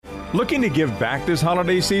Looking to give back this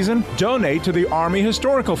holiday season? Donate to the Army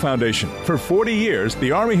Historical Foundation. For 40 years,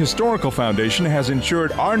 the Army Historical Foundation has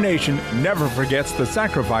ensured our nation never forgets the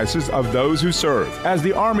sacrifices of those who serve. As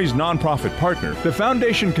the Army's nonprofit partner, the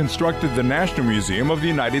foundation constructed the National Museum of the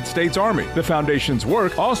United States Army. The foundation's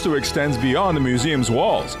work also extends beyond the museum's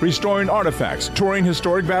walls, restoring artifacts, touring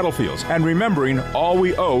historic battlefields, and remembering all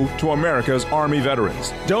we owe to America's Army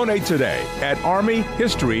veterans. Donate today at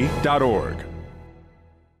armyhistory.org.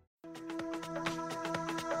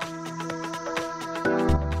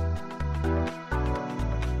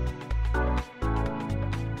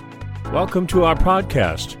 Welcome to our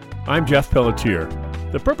podcast. I'm Jeff Pelletier.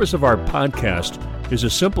 The purpose of our podcast is a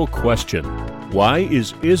simple question. Why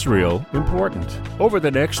is Israel important? Over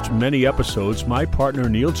the next many episodes, my partner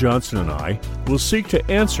Neil Johnson and I will seek to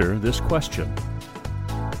answer this question.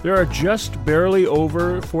 There are just barely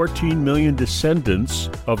over 14 million descendants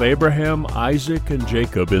of Abraham, Isaac, and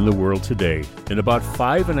Jacob in the world today, and about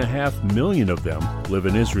 5.5 million of them live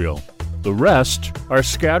in Israel. The rest are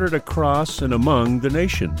scattered across and among the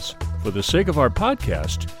nations. For the sake of our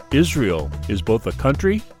podcast, Israel is both a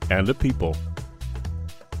country and a people.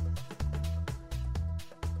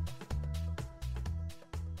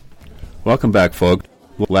 Welcome back, folks.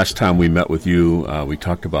 Last time we met with you, we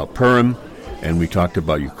talked about Purim, and we talked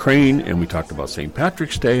about Ukraine, and we talked about St.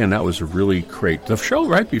 Patrick's Day, and that was really great. The show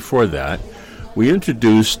right before that, we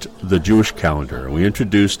introduced the Jewish calendar. We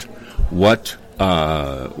introduced what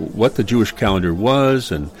the Jewish calendar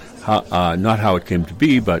was, and how, not how it came to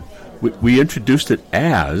be, but we introduced it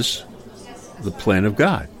as the plan of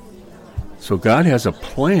God. So God has a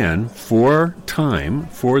plan for time,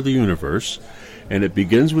 for the universe, and it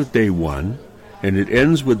begins with day one, and it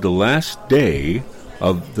ends with the last day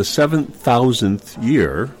of the 7,000th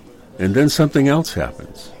year, and then something else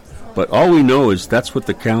happens. But all we know is that's what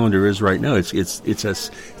the calendar is right now. It's a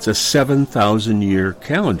 7,000-year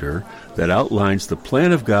calendar that outlines the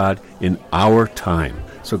plan of God in our time.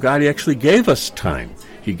 So God actually gave us time.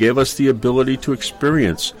 He gave us the ability to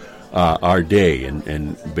experience our day,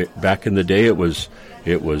 and back in the day it was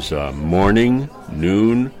morning,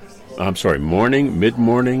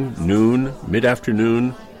 mid-morning, noon,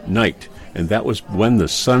 mid-afternoon, night, and that was when the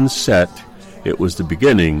sun set. It was the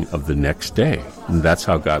beginning of the next day, and that's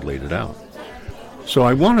how God laid it out. So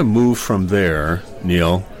I want to move from there,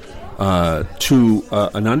 Neil, to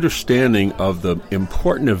an understanding of the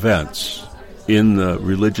important events in the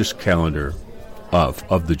religious calendar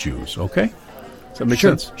of the Jews. Okay, does that make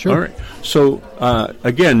sense? Sure. All right. So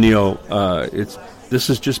again, Neil,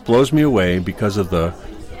 this just blows me away because of the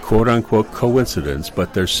quote unquote coincidence.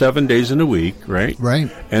 But there's 7 days in a week, right?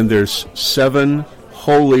 Right. And there's 7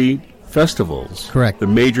 holy festivals. Correct. The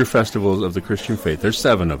major festivals of the Christian faith. There's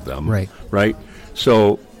 7 of them. Right. Right.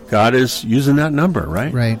 So God is using that number,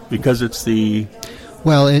 right? Right. Because it's the...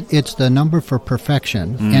 Well, it's the number for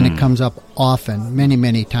perfection, and it comes up often, many,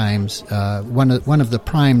 many times. One of the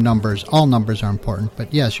prime numbers. All numbers are important,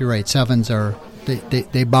 but yes, you're right. Sevens are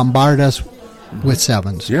they bombard us with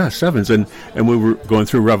sevens. Yeah, sevens, and we were going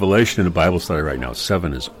through Revelation in a Bible study right now.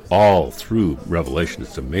 7 is all through Revelation.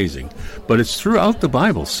 It's amazing, but it's throughout the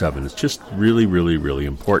Bible. 7. It's just really, really, really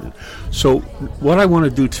important. So, what I want to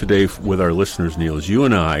do today with our listeners, Neil, is you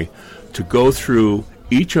and I to go through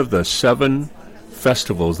each of the 7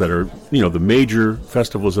 festivals that are, the major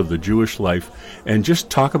festivals of the Jewish life, and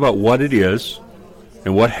just talk about what it is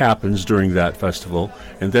and what happens during that festival.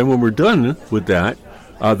 And then when we're done with that,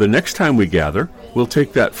 the next time we gather, we'll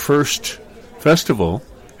take that first festival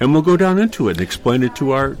and we'll go down into it and explain it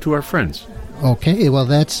to our friends. Okay, well,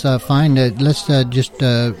 that's fine. Let's just,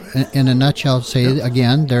 in a nutshell, say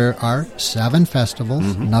again, there are 7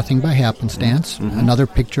 festivals, nothing by happenstance. Another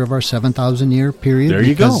picture of our 7,000-year period. There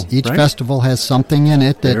you go. Each festival has something in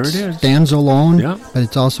it that stands alone, but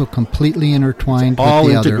it's also completely intertwined with the other. All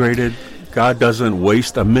integrated. God doesn't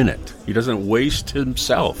waste a minute. He doesn't waste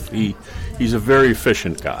himself. He's a very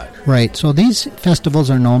efficient God. Right. So these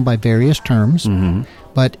festivals are known by various terms,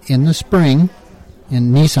 but in the spring,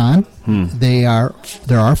 in Nisan, there are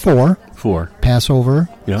 4. 4. Passover,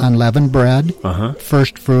 unleavened bread,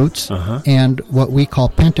 first fruits, and what we call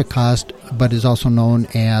Pentecost, but is also known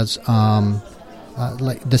as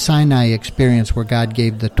like the Sinai experience where God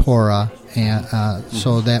gave the Torah, and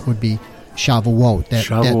so that would be Shavuot.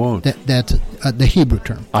 That's the Hebrew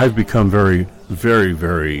term. I've become very, very,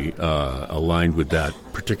 very aligned with that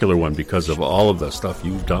particular one because of all of the stuff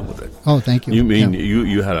you've done with it. Oh, thank you. You mean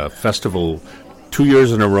you had a festival 2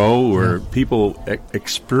 years in a row where people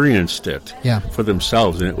experienced it for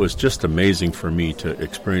themselves, and it was just amazing for me to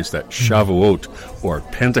experience that Shavuot or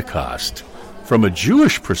Pentecost from a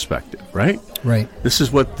Jewish perspective, right? Right. This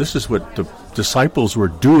is what the disciples were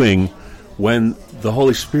doing when the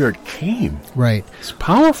Holy Spirit came. Right. It's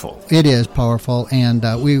powerful. It is powerful, and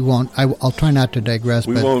we won't. I'll try not to digress.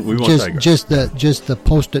 We but won't just digress. just the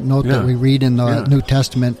post-it note that we read in the New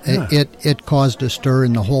Testament. It caused a stir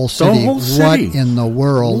in the whole city. The whole city. What in the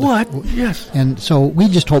world? What? Yes. And so we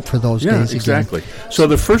just hope for those days. Exactly. Again. So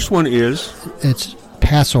the first one is it's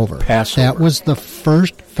Passover. That was the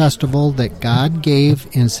first festival that God gave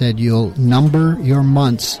and said, you'll number your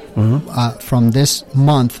months from this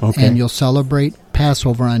month, and you'll celebrate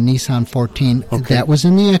Passover on Nisan 14. Okay. That was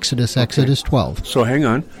in the Exodus, Exodus 12. So hang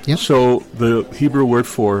on. Yep. So the Hebrew word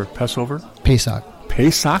for Passover? Pesach.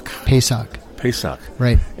 Pesach? Pesach. Pesach.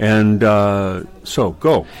 Right. And so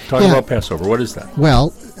go. Talk about Passover. What is that?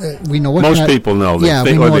 Well, we know what most people know.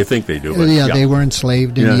 They think they do. But they were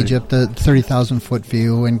enslaved in Egypt, the 30,000-foot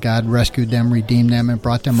view, and God rescued them, redeemed them, and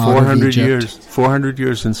brought them out of Egypt. 400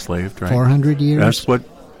 years enslaved, right? 400 years. That's what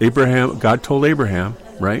God told Abraham,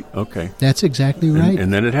 right? Okay. That's exactly right.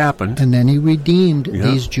 And then it happened. And then he redeemed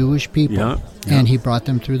these Jewish people. Yeah. And he brought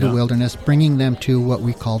them through the wilderness, bringing them to what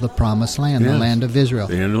we call the Promised Land, the land of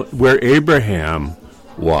Israel. And where Abraham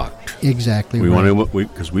walked. Exactly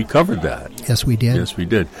because we covered that. Yes, we did. Yes, we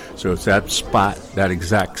did. So it's that spot, that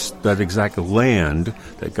exact land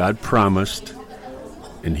that God promised,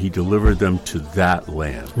 and he delivered them to that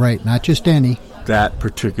land. Right, not just any. That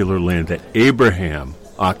particular land that Abraham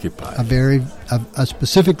occupied. A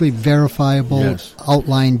specifically verifiable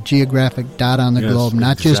outlined geographic dot on the globe,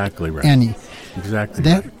 not just any. Exactly.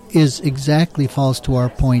 That is exactly falls to our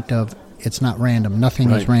point of it's not random.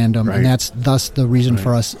 Nothing is random, and that's thus the reason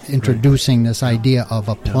for us introducing this idea of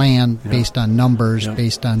a plan based on numbers,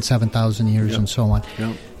 based on 7,000 years, and so on.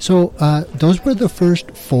 So those were the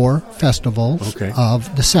first 4 festivals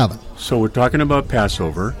of the 7. So we're talking about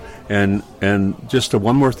Passover, and just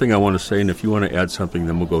one more thing I want to say, and if you want to add something,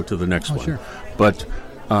 then we'll go to the next one. Sure. But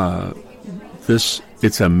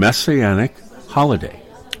it's a messianic holiday.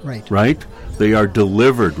 Right? They are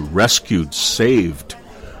delivered, rescued, saved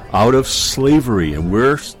out of slavery, and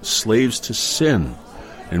we're slaves to sin,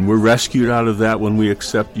 and we're rescued out of that when we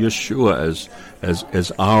accept Yeshua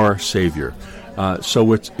as our Savior.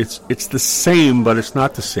 So it's the same, but it's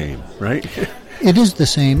not the same, right? It is the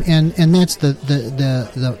same, and that's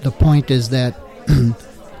the point is that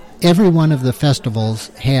every one of the festivals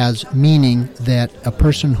has meaning that a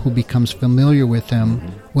person who becomes familiar with them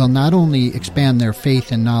will not only expand their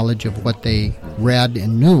faith and knowledge of what they read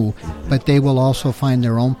and knew, but they will also find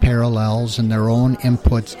their own parallels and their own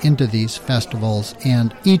inputs into these festivals.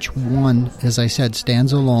 And each one, as I said,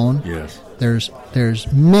 stands alone. Yes.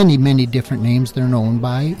 There's many, many different names they're known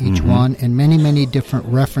by, each one, and many, many different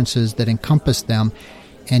references that encompass them.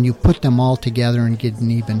 And you put them all together and get an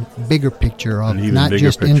even bigger picture of not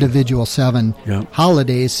just individual 7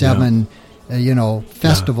 holidays, 7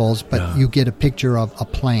 festivals, but you get a picture of a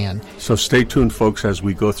plan. So stay tuned, folks, as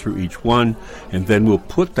we go through each one, and then we'll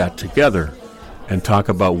put that together and talk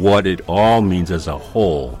about what it all means as a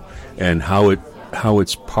whole and how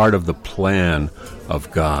it's part of the plan of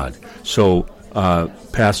God. So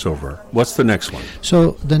Passover. What's the next one?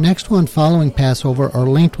 So the next one following Passover or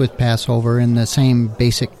linked with Passover in the same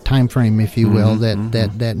basic time frame, if you will,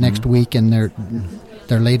 that next week, and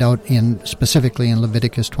they're laid out specifically in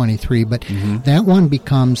Leviticus 23. But that one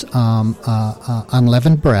becomes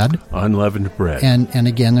unleavened bread. Unleavened bread. And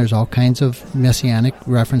again, there's all kinds of messianic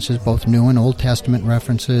references, both New and Old Testament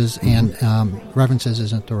references, and references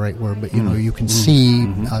isn't the right word, but you can see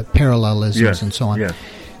parallelisms and so on. Yes.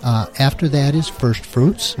 After that is first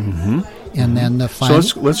fruits, and then the final.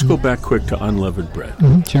 So let's go back quick to unleavened bread.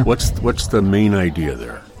 Sure. What's the main idea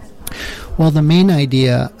there? Well, the main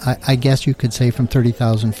idea, I guess you could say from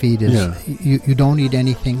 30,000 feet, is you don't eat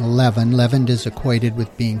anything leavened. Leavened is equated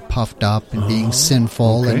with being puffed up and being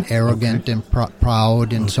sinful and arrogant and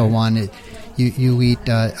proud and so on. You eat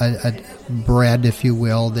a bread, if you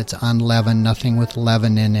will, that's unleavened, nothing with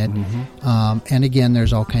leaven in it. And again,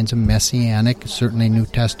 there's all kinds of messianic, certainly New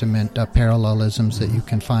Testament parallelisms that you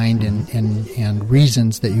can find and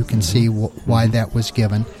reasons that you can see why that was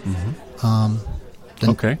given.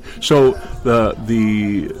 Okay, so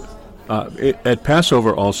at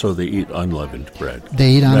Passover also they eat unleavened bread.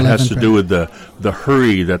 They eat unleavened bread. That has to do with the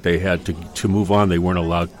hurry that they had to move on. They weren't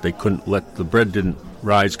allowed. They couldn't let the bread didn't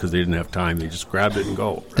rise because they didn't have time. They just grabbed it and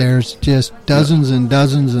go. Right? There's just dozens and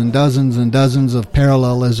dozens and dozens and dozens of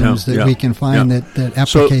parallelisms that we can find that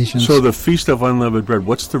applications. So the Feast of Unleavened Bread.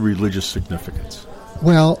 What's the religious significance?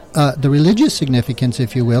 Well, the religious significance,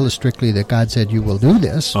 if you will, is strictly that God said you will do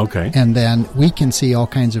this. Okay. And then we can see all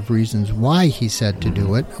kinds of reasons why he said to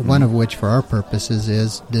do it, one of which for our purposes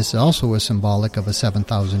is this also is symbolic of a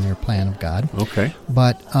 7,000-year plan of God. Okay.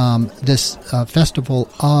 But this festival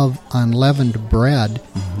of unleavened bread,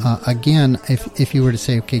 again, if you were to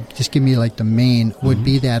say, okay, just give me like the main, would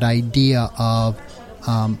be that idea of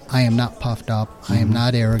I am not puffed up. I am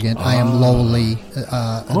not arrogant. I am lowly.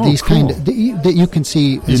 These cool. kind of that you can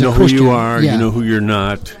see as you know a Christian. who you are. Yeah. You know who you're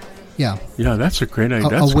not. Yeah. Yeah, that's a great idea.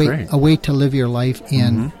 That's great. A way to live your life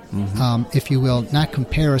in, if you will, not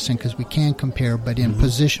comparison because we can compare, but in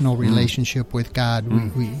positional relationship with God.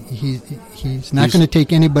 He's not going to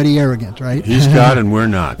take anybody arrogant, right? He's God and we're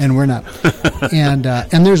not. And we're not. And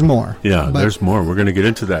there's more. Yeah, there's more. We're going to get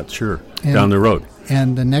into that, sure, down the road.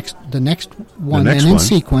 And the next one, and in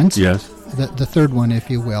sequence, yes, the third one, if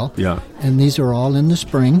you will, yeah, and these are all in the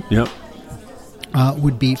spring. Yep.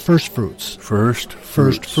 Would be first fruits. First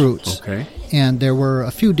fruits. Okay. And there were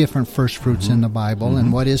a few different first fruits in the Bible,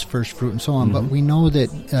 and what is first fruit and so on. But we know that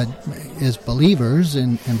as believers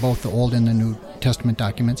in both the Old and the New Testament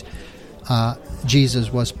documents,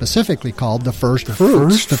 Jesus was specifically called the first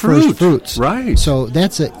fruits. The first fruits. Right. So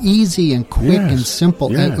that's an easy and quick and simple,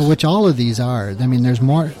 which all of these are. I mean, there's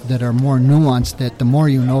more that are more nuanced that the more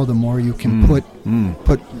you know, the more you can put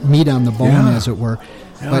meat on the bone, as it were.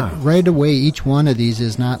 Yeah. But right away, each one of these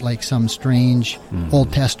is not like some strange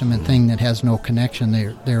Old Testament thing that has no connection.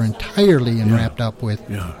 They're entirely wrapped up with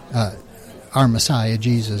our Messiah,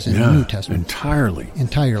 Jesus, in the New Testament.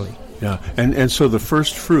 Entirely. Yeah, and so the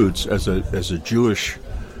first fruits as a Jewish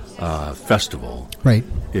festival, right,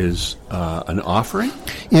 is an offering.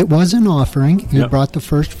 It was an offering. You brought the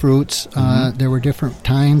first fruits. There were different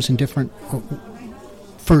times and different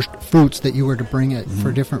first fruits that you were to bring it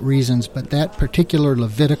for different reasons. But that particular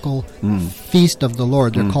Levitical feast of the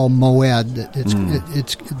Lord, they're called Moed.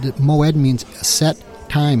 It's Moed means a set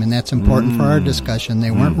time, and that's important for our discussion. They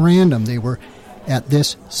weren't random. They were at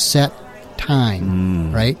this set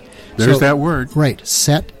time, right? There's that word. Right,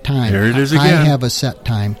 set time. There it is again. I have a set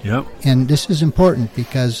time. Yep. And this is important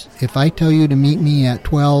because if I tell you to meet me at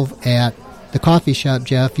 12 at the coffee shop,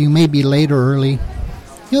 Jeff, you may be late or early.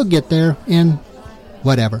 You'll get there in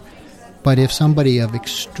whatever. But if somebody of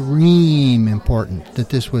extreme importance, that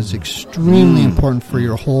this was extremely important for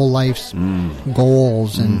your whole life's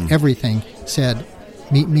goals and everything, said,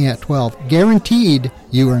 meet me at 12. Guaranteed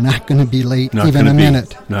you are not going to be late even a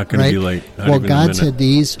minute. Not going to be late. Well, God said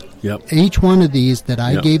these, each one of these that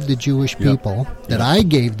I gave the Jewish people, the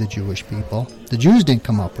Jews didn't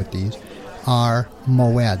come up with these, are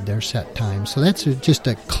Moed, their set time. So that's just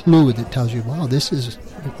a clue that tells you, wow, this is,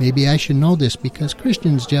 maybe I should know this, because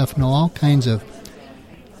Christians, Jeff, know all kinds of,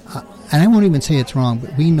 and I won't even say it's wrong,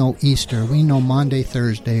 but we know Easter, we know Maundy,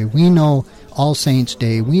 Thursday, we know All Saints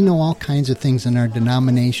Day, we know all kinds of things in our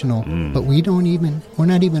denominational, but we're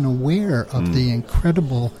not even aware of the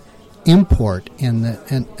incredible import and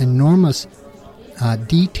the enormous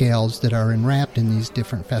details that are enwrapped in these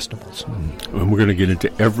different festivals. And we're going to get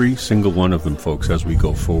into every single one of them, folks, as we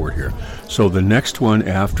go forward here. So the next one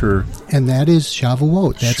after... And that is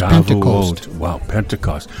Shavuot. That's Pentecost. Wow,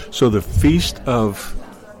 Pentecost. So the feast of...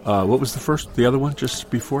 what was the other one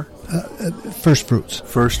just before? First fruits.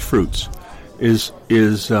 First fruits. Is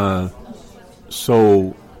so...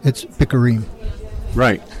 It's Bikurim.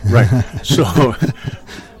 Right. So...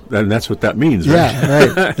 And that's what that means, right?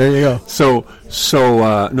 Yeah, right. There you go. So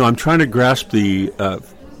no, I'm trying to grasp the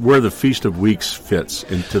where the Feast of Weeks fits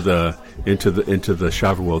into the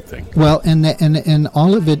Shavuot thing. Well, and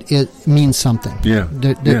all of it means something. Yeah.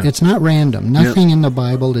 It's not random. Nothing in the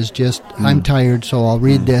Bible is just I'm tired, so I'll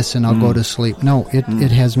read this and I'll go to sleep. No, it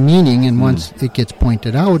has meaning, and once it gets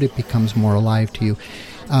pointed out, it becomes more alive to you.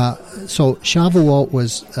 So Shavuot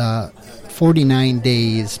was 49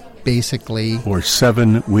 days. Basically, or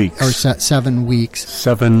 7 weeks, or 7 weeks.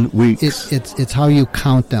 7 weeks. It's how you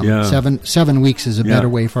count them. Yeah. 7 weeks is a better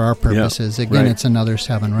way for our purposes. Yeah. Again, it's another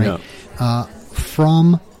 7, right? Yeah.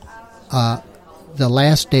 From the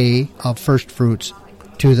last day of first fruits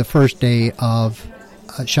to the first day of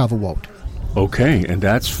Shavuot. Okay, and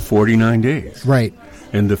that's 49 days, right?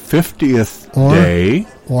 And the 50th day,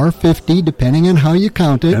 or 50, depending on how you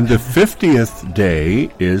count it, and the 50th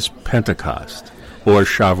day is Pentecost. Or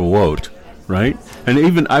Shavuot, right? And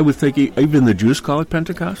even, I would think, even the Jews call it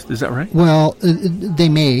Pentecost. Is that right? Well, they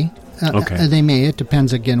may. Okay. They may. It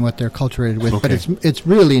depends again what they're culturated with, Okay. but it's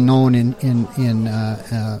really known in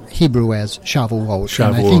Hebrew as Shavuot.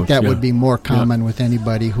 And I think that would be more common with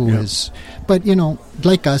anybody who is. But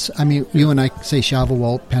like us, I mean, you and I say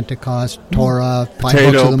Shavuot, Pentecost, Torah,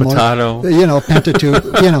 potato,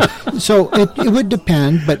 Pentateuch. So it would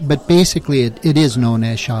depend, but basically it is known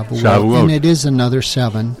as Shavuot. And it is another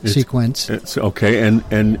 7 sequence. It's okay,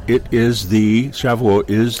 and it is the Shavuot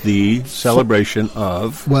is the celebration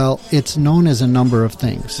of. Well, it's known as a number of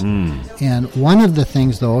things, and one of the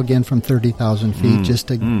things, though, again from 30,000 feet, just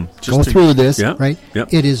to go through this, right?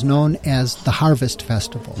 Yep. It is known as the Harvest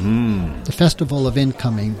Festival, the Festival of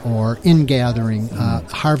Incoming or Ingathering,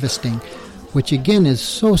 harvesting, which again is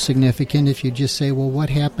so significant. If you just say, well, what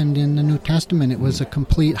happened in the New Testament? It was a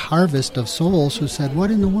complete harvest of souls who said,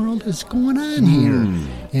 what in the world is going on here?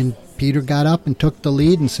 And Peter got up and took the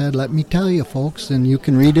lead and said, let me tell you, folks, and you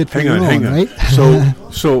can read it for your own, right?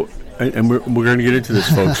 So, and we're going to get into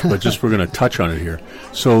this, folks, but just we're going to touch on it here.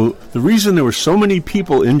 So the reason there were so many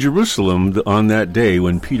people in Jerusalem on that day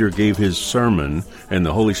when Peter gave his sermon and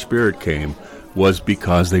the Holy Spirit came was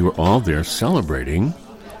because they were all there celebrating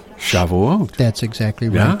Shavuot. That's exactly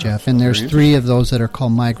right, Jeff. And there's 3 of those that are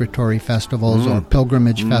called migratory festivals or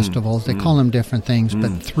pilgrimage festivals. They call them different things,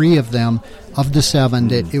 but 3 of them, of the 7,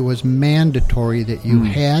 that it was mandatory that you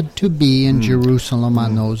had to be in Jerusalem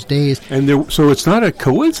on those days. And so it's not a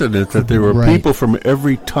coincidence that there were people from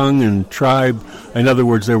every tongue and tribe. In other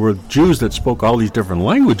words, there were Jews that spoke all these different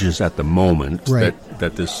languages at the moment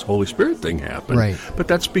that this Holy Spirit thing happened. Right. But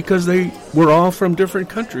that's because they were all from different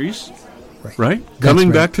countries. Right?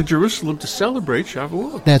 Coming back to Jerusalem to celebrate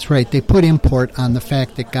Shavuot. That's right. They put import on the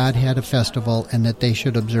fact that God had a festival and that they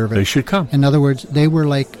should observe it. They should come. In other words, they were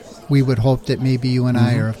like, we would hope that maybe you and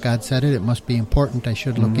I, or if God said it, it must be important. I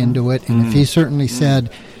should look into it. And if he certainly said,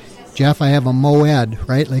 Jeff, I have a moed,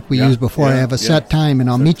 right, like we used before, I have a set time, and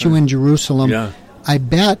I'll meet you in Jerusalem. I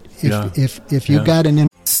bet if you got an...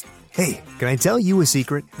 Hey, can I tell you a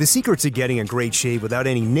secret? The secret to getting a great shave without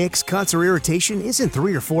any nicks, cuts, or irritation isn't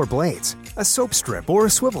 3 or 4 blades, a soap strip, or a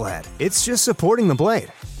swivel head. It's just supporting the blade.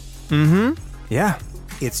 Yeah,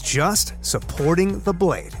 it's just supporting the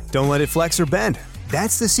blade. Don't let it flex or bend.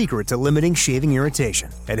 That's the secret to limiting shaving irritation.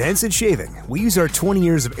 At Henson Shaving, we use our 20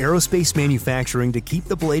 years of aerospace manufacturing to keep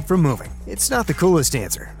the blade from moving. It's not the coolest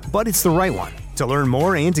answer, but it's the right one. To learn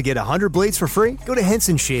more and to get 100 blades for free, go to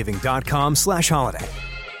hensonshaving.com/holiday.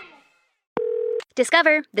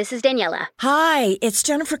 Discover, this is Daniela. Hi, it's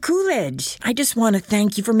Jennifer Coolidge. I just want to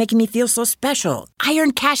thank you for making me feel so special. I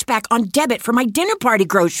earned cash back on debit for my dinner party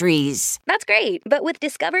groceries. That's great, but with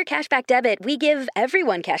Discover Cashback Debit, we give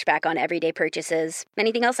everyone cash back on everyday purchases.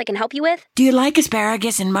 Anything else I can help you with? Do you like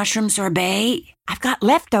asparagus and mushroom sorbet? I've got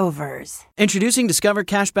leftovers. Introducing Discover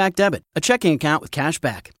Cashback Debit, a checking account with cash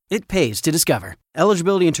back. It pays to Discover.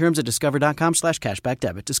 Eligibility and terms at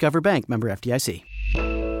discover.com/cashbackdebit. Discover Bank, member FDIC.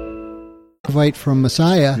 Invite from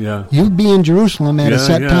Messiah, you'd be in Jerusalem at a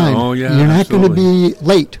set time. Oh, yeah, you're not going to be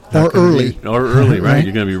late or early. Right?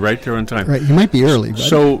 You're going to be right there on time. Right, you might be early. But.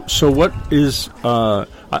 So what is, I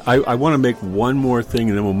want to make one more thing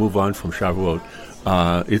and then we'll move on from Shavuot.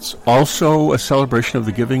 It's also a celebration of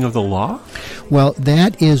the giving of the law? Well,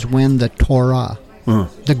 that is when the Torah,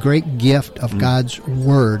 the great gift of God's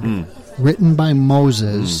Word, written by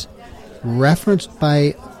Moses, referenced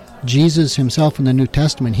by Jesus himself in the New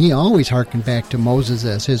Testament, he always hearkened back to Moses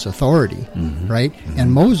as his authority, right?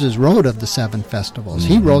 And Moses wrote of the 7 festivals.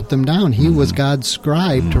 He wrote them down. He was God's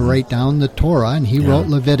scribe to write down the Torah, and he wrote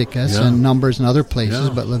Leviticus and Numbers and other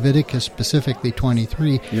places, but Leviticus specifically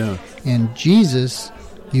 23. And Jesus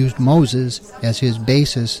used Moses as his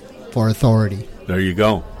basis for authority. There you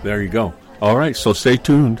go. All right, so stay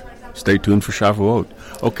tuned. Stay tuned for Shavuot.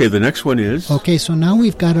 Okay, the next one is... Okay, so now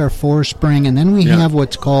we've got our 4 spring, and then we have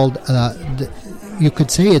what's called, you could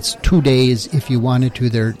say it's 2 days if you wanted to.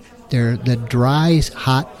 They're the dry,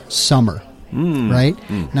 hot summer, right?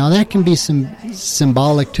 Now that can be some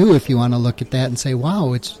symbolic too if you want to look at that and say,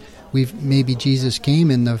 wow, maybe Jesus came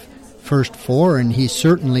in the first 4, and he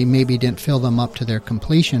certainly maybe didn't fill them up to their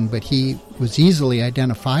completion, but he was easily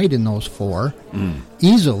identified in those 4,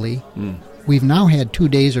 easily. We've now had 2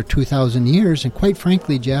 days or 2,000 years, and quite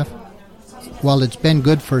frankly, Jeff, while it's been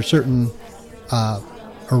good for certain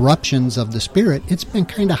eruptions of the Spirit, it's been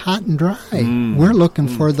kind of hot and dry. We're looking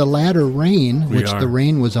for the latter rain, the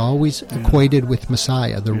rain was always equated with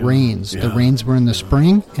Messiah, the rains. The rains were in the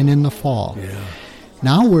spring and in the fall.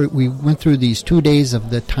 Now we went through these 2 days of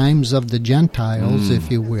the times of the Gentiles, if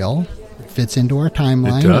you will. Fits into our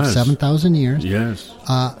timeline of 7,000 years. Yes.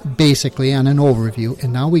 Basically on an overview.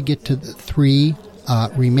 And now we get to the 3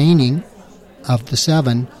 remaining of the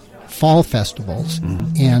 7 fall festivals,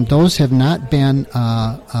 and those have not been,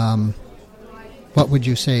 what would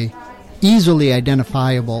you say, easily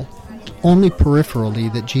identifiable, only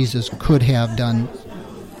peripherally, that Jesus could have done,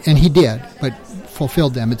 and he did, but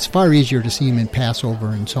fulfilled them. It's far easier to see him in Passover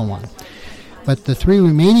and so on. But the three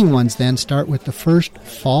remaining ones then start with the first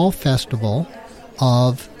fall festival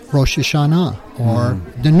of Rosh Hashanah, or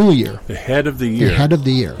the New Year. The head of the year. The head of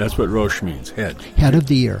the year. That's what Rosh means, head. Head of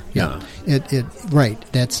the year, yeah. Right,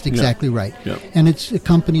 that's exactly right. Yeah. And it's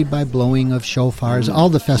accompanied by blowing of shofars. All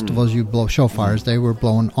the festivals you blow shofars, they were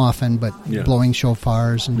blown often, but blowing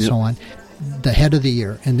shofars and so on. The head of the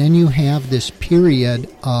year. And then you have this period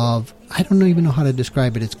of, I don't even know how to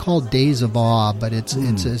describe it. It's called Days of Awe, but it's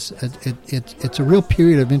a real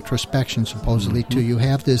period of introspection, supposedly, too. You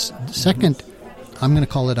have this second, I'm going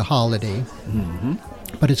to call it a holiday,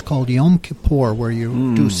 but it's called Yom Kippur, where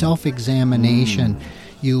you do self-examination.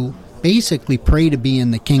 You basically pray to be in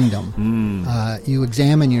the kingdom. You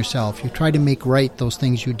examine yourself. You try to make right those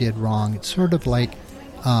things you did wrong. It's sort of like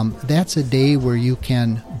that's a day where you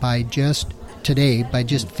can, by just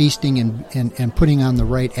feasting and putting on the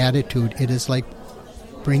right attitude, it is like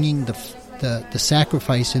bringing the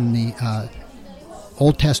sacrifice in the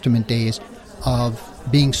Old Testament days of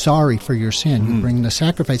being sorry for your sin. You bring the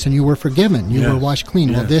sacrifice, and you were forgiven. You were washed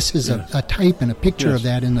clean. Well, this is a type and a picture of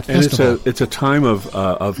that in the festival. And it's a time of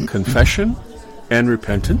confession and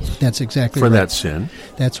repentance. That's exactly for right. that sin.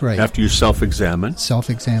 That's right. After you self-examine.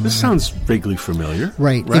 This sounds vaguely familiar.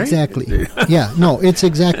 Right? Exactly. Yeah, no, it's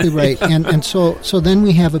exactly right. And so then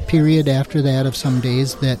we have a period after that of some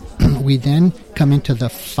days that we then come into the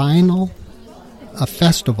final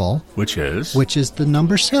festival, which is the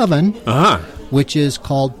number 7, which is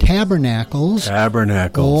called Tabernacles,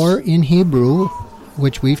 or in Hebrew,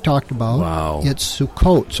 which we've talked about, it's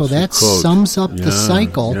Sukkot. So that sums up the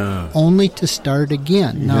cycle, only to start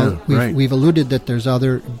again. Now, we've alluded that there's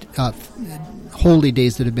other holy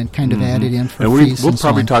days that have been kind of added in for feasts. We'll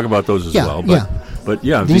probably talk about those as well. But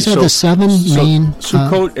these are the 7 main.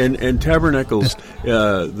 Sukkot and Tabernacles,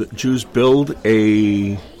 the Jews build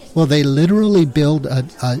a... Well, they literally build a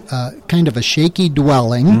kind of a shaky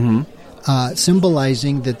dwelling,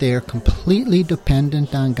 symbolizing that they are completely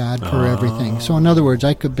dependent on God for everything. So, in other words,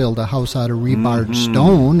 I could build a house out of rebarred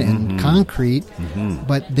stone and concrete,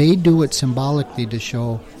 but they do it symbolically to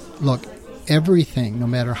show, look, everything, no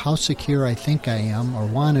matter how secure I think I am or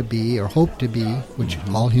want to be or hope to be, which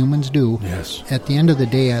all humans do, at the end of the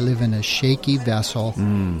day, I live in a shaky vessel,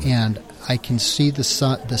 and I can see the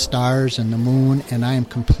sun, the stars and the moon, and I am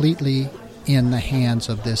completely in the hands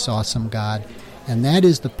of this awesome God. And that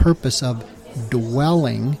is the purpose of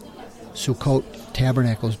dwelling, Sukkot,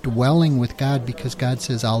 Tabernacles, dwelling with God, because God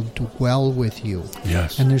says, I'll dwell with you.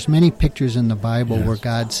 Yes. And there's many pictures in the Bible where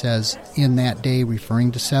God says, in that day,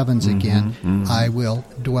 referring to sevens again, I will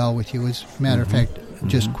dwell with you. As a matter of fact,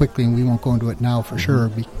 just quickly, and we won't go into it now for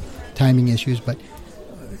sure, timing issues, but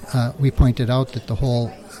we pointed out that the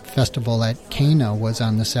whole festival at Cana was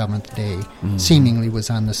on the 7th day, seemingly was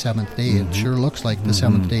on the 7th day. It sure looks like the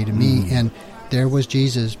 7th day to me. And there was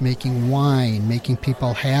Jesus making wine, making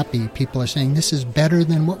people happy. People are saying, this is better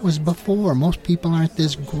than what was before. Most people aren't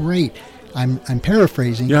this great. I'm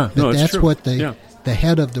paraphrasing, but that's true. What the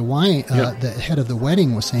head of the wine, the head of the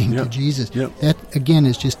wedding was saying to Jesus. That, again,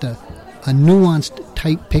 is just a nuanced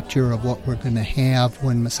type picture of what we're going to have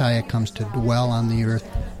when Messiah comes to dwell on the earth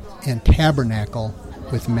and tabernacle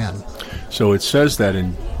with men. So it says that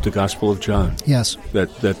in the Gospel of John. Yes.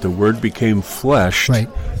 That the Word became flesh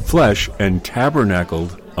and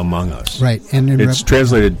tabernacled among us. Right. And it's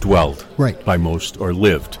translated dwelled by most, or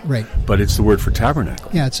lived. Right. But it's the word for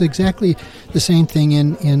tabernacle. Yeah, it's exactly the same thing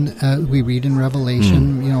in we read in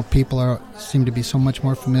Revelation. You know, people seem to be so much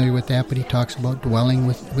more familiar with that, but he talks about dwelling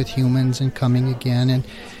with humans and coming again, and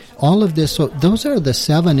all of this. So those are the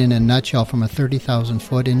 7 in a nutshell from a 30,000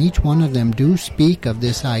 foot, and each one of them do speak of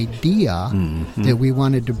this idea that we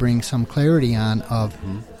wanted to bring some clarity on of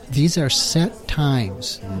these are set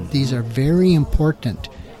times. These are very important.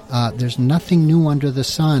 There's nothing new under the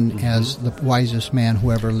sun, as the wisest man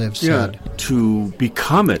who ever lived said. To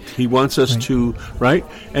become it. He wants us to,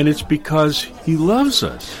 And it's because he loves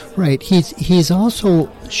us. Right. He's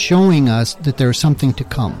also showing us that there's something to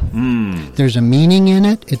come. There's a meaning in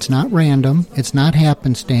it. It's not random. It's not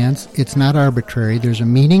happenstance. It's not arbitrary. There's a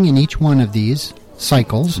meaning in each one of these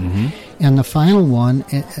cycles. And the final one,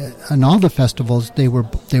 in all the festivals, they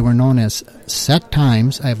were known as set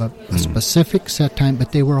times. I have a specific set time,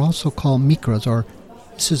 but they were also called mikras, or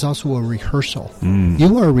this is also a rehearsal.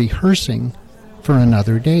 You are rehearsing for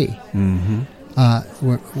another day.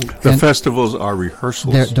 The festivals are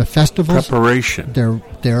rehearsals. The festivals, preparation.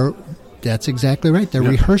 They're that's exactly right. They're Yeah.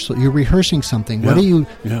 rehearsal. You're rehearsing something.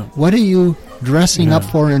 Yeah. What are you dressing up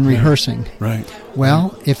for and rehearsing? Right.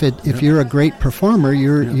 Well, if you're a great performer,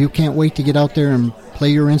 you can't wait to get out there and play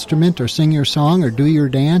your instrument or sing your song or do your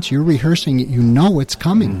dance. You're rehearsing it. You know it's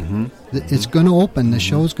coming. Mm-hmm. It's going to open. The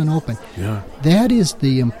show's going to open. Yeah. That is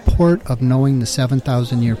the import of knowing the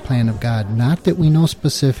 7,000-year plan of God. Not that we know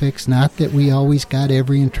specifics, not that we always got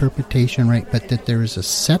every interpretation right, but that there is a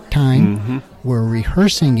set time, we're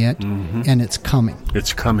rehearsing it, and it's coming.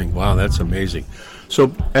 It's coming. Wow, that's amazing.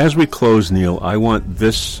 So as we close, Neil, I want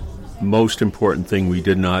this most important thing we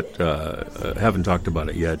did not, haven't talked about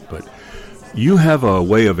it yet, but you have a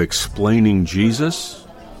way of explaining Jesus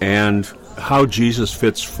and how Jesus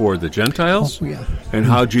fits for the Gentiles and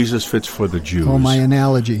how Jesus fits for the Jews. Oh, my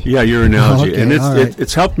analogy. Yeah, your analogy. Okay, and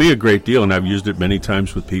it's helped me a great deal, and I've used it many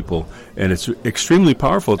times with people, and it's extremely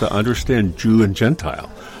powerful to understand Jew and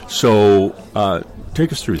Gentile. So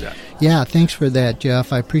take us through that. Yeah, thanks for that,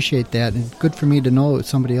 Jeff. I appreciate that. And good for me to know that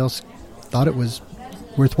somebody else thought it was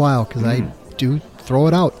worthwhile, because I do throw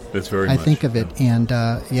it out. That's very I much, think of it. And,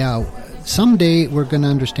 someday we're going to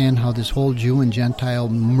understand how this whole Jew and Gentile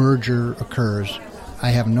merger occurs.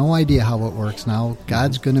 I have no idea how it works now.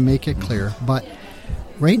 God's going to make it clear. But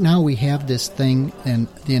right now we have this thing, and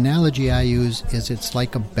the analogy I use is it's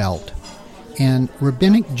like a belt. And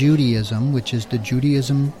Rabbinic Judaism, which is the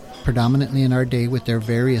Judaism predominantly in our day with their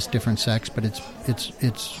various different sects, but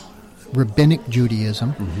it's Rabbinic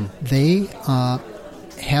Judaism, they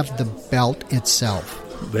have the belt itself.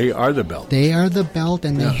 They are the belt. They are the belt,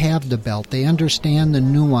 and they have the belt. They understand the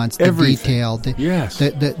nuance, the detail,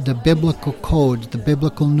 the biblical codes, the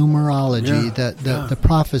biblical numerology, the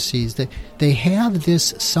prophecies. They have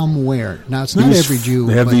this somewhere. Now, it's not every Jew.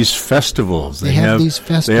 They have these festivals. They have these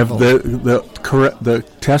festivals. They have the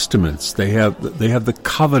testaments. They have the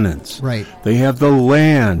covenants. Right. They have the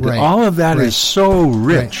land. Right. All of that is so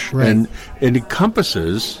rich, Right. and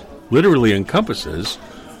it literally encompasses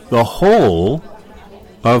the whole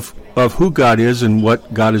of who God is and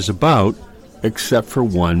what God is about, except for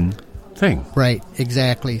one thing. Right,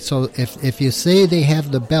 exactly. So if you say they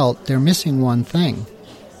have the belt, they're missing one thing,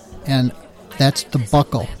 and that's the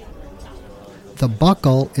buckle. The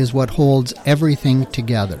buckle is what holds everything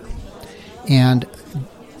together. And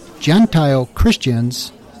Gentile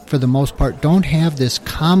Christians, for the most part, don't have this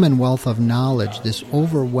commonwealth of knowledge, this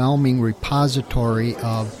overwhelming repository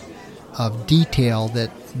of detail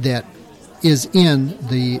that is in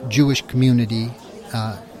the Jewish community,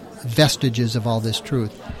 vestiges of all this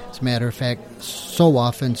truth. As a matter of fact, so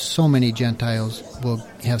often, so many Gentiles will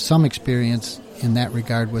have some experience in that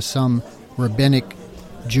regard with some rabbinic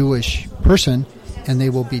Jewish person, and they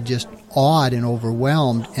will be just awed and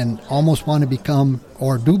overwhelmed and almost want to become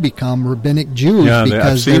or do become rabbinic Jews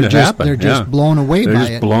because they're just blown away by it. They're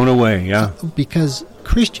just blown away, Because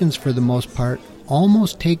Christians, for the most part,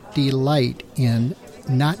 almost take delight in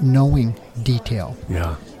not knowing detail.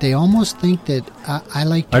 Yeah. They almost think that I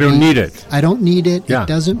like to I don't need it. I don't need it. Yeah. It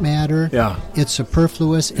doesn't matter. Yeah. It's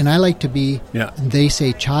superfluous. And I like to be, they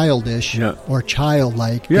say childish or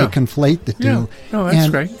childlike. Yeah. They conflate the two. Yeah. No, that's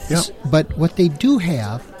great. Yeah. But what they do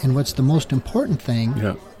have, and what's the most important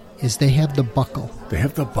thing, is they have the buckle. They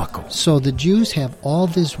have the buckle. So the Jews have all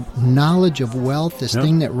this knowledge of wealth, this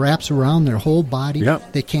thing that wraps around their whole body.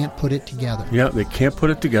 They can't put it together. Yeah, they can't put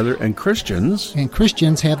it together. And Christians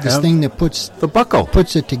have this thing that puts the buckle,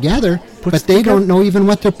 puts it together, but they don't know even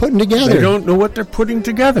what they're putting together. They don't know what they're putting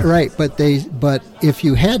together. Right, but if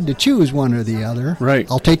you had to choose one or the other,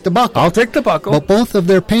 I'll take the buckle. I'll take the buckle. But both of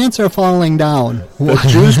their pants are falling down. The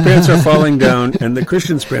Jews' pants are falling down, and the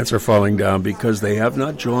Christians' pants are falling down because they have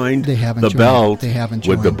not joined the belt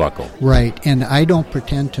with the buckle. Right, and I don't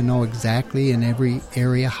pretend to know exactly in every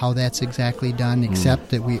area how that's exactly done,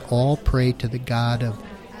 except that we all pray to the God of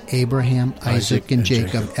Abraham, Isaac, and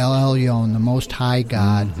Jacob, El Elyon, the Most High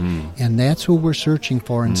God, and that's who we're searching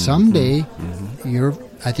for. And someday,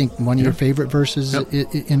 I think one of your favorite verses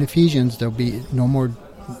in Ephesians, there'll be no more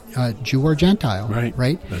Jew or Gentile,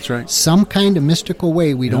 right? That's right. Some kind of mystical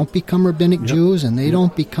way. We don't become rabbinic Jews, and they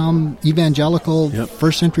don't become evangelical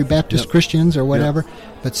first century Baptist Christians or whatever,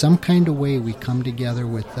 but some kind of way we come together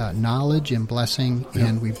with knowledge and blessing,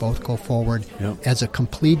 and we both go forward as a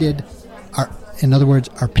completed, in other words,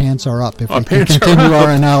 our pants are up, if we can continue our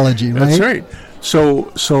analogy, right? That's right.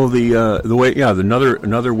 So the way,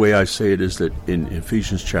 another way I say it is that in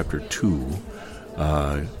Ephesians chapter 2,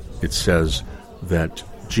 it says that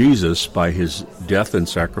Jesus, by his death and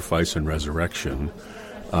sacrifice and resurrection,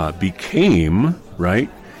 became,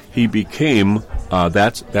 he became,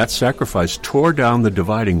 that sacrifice tore down the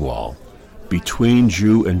dividing wall between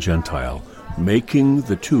Jew and Gentile, making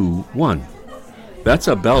the two one. That's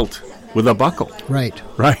a belt with a buckle. Right.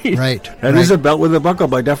 That is a belt with a buckle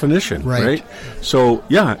by definition. Right. So,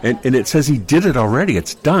 yeah, and it says he did it already.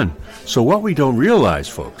 It's done. So what we don't realize,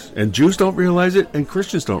 folks, and Jews don't realize it, and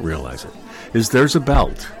Christians don't realize it, is there's a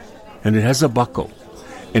belt, and it has a buckle,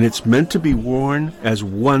 and it's meant to be worn as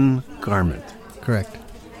one garment. Correct.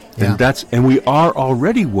 Yeah. And we are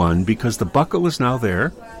already one, because the buckle is now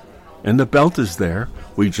there, and the belt is there.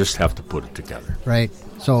 We just have to put it together. Right.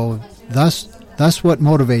 So that's what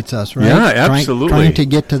motivates us, right? Yeah, absolutely. Trying to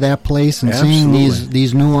get to that place and seeing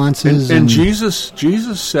these nuances. And Jesus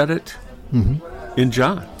said it in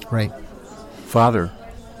John. Right. Father,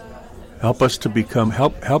 help us to become,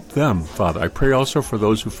 help them, Father. I pray also for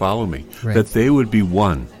those who follow me, that they would be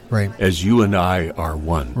one, as you and I are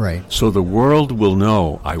one. Right. So the world will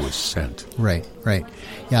know I was sent. Right.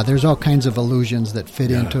 Yeah, there's all kinds of allusions that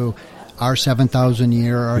fit into our 7,000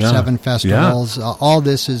 year, our 7 festivals. All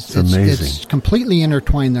this is it's completely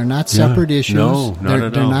intertwined. They're not separate issues. No,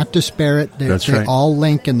 they're not disparate. They all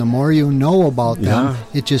link, and the more you know about them,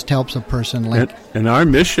 it just helps a person link. And our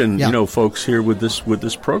mission, folks, here with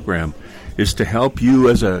this program, is to help you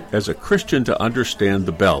as a Christian to understand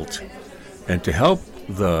the belt, and to help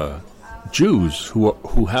the Jews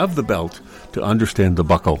who have the belt to understand the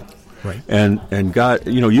buckle. Right. And God,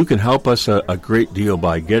 you can help us a great deal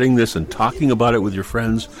by getting this and talking about it with your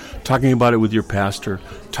friends, talking about it with your pastor,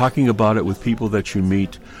 talking about it with people that you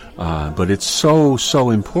meet. But it's so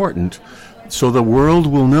important, so the world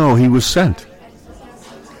will know he was sent.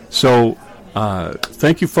 So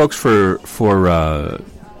thank you, folks, for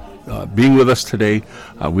being with us today.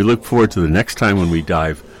 We look forward to the next time when we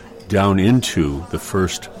dive down into the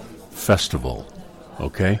first festival.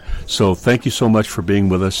 Okay? So thank you so much for being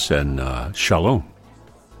with us, and shalom.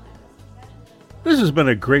 This has been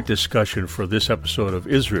a great discussion for this episode of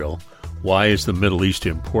Israel. Why is the Middle East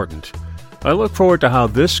important? I look forward to how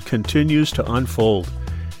this continues to unfold.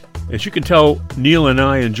 As you can tell, Neil and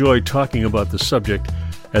I enjoy talking about the subject,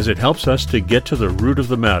 as it helps us to get to the root of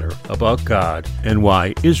the matter about God and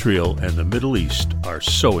why Israel and the Middle East are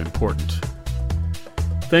so important.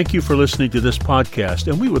 Thank you for listening to this podcast,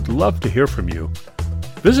 and we would love to hear from you.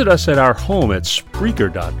 Visit us at our home at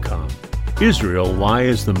Spreaker.com. Israel, why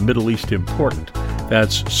is the Middle East important?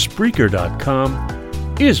 That's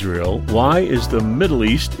Spreaker.com. Israel, why is the Middle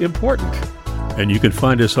East important? And you can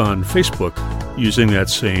find us on Facebook using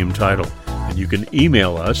that same title. And you can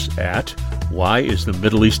email us at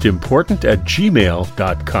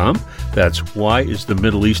whyisthemiddleeastimportant@gmail.com. That's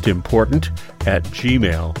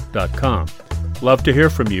whyisthemiddleeastimportant@gmail.com. Love to hear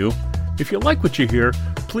from you. If you like what you hear,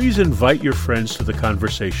 please invite your friends to the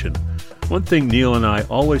conversation. One thing Neil and I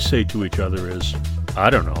always say to each other is, I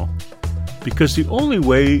don't know. Because the only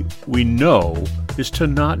way we know is to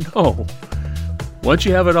not know. Once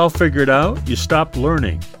you have it all figured out, you stop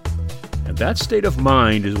learning. And that state of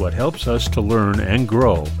mind is what helps us to learn and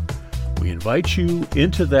grow. We invite you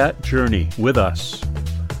into that journey with us.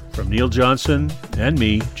 From Neil Johnson and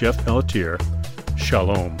me, Jeff Pelletier,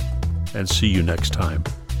 shalom, and see you next time.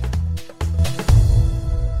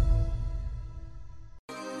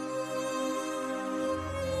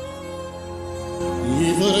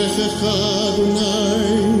 יברכך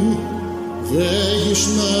אדוני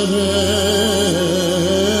וישמרך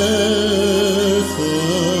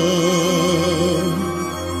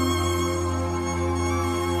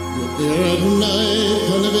יאיר אדוני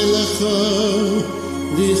פניו אליך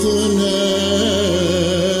ויחונך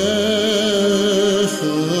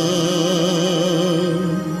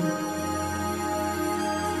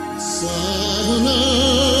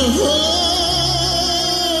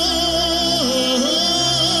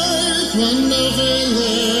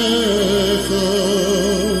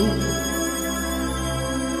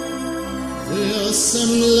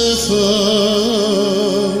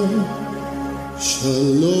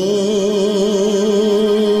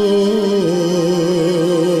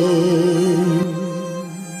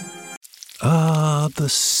The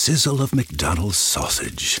sizzle of McDonald's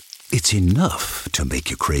sausage. It's enough to make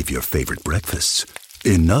you crave your favorite breakfasts.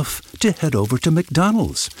 Enough to head over to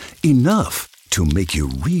McDonald's. Enough to make you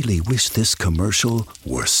really wish this commercial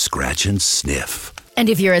were scratch and sniff. And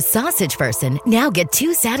if you're a sausage person, now get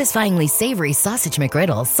 2 satisfyingly savory sausage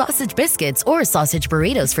McGriddles, sausage biscuits, or sausage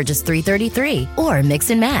burritos for just $3.33. Or mix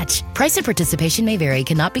and match. Price and participation may vary.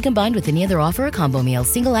 Cannot be combined with any other offer or combo meal.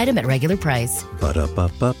 Single item at regular price.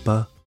 Ba-da-ba-ba-ba.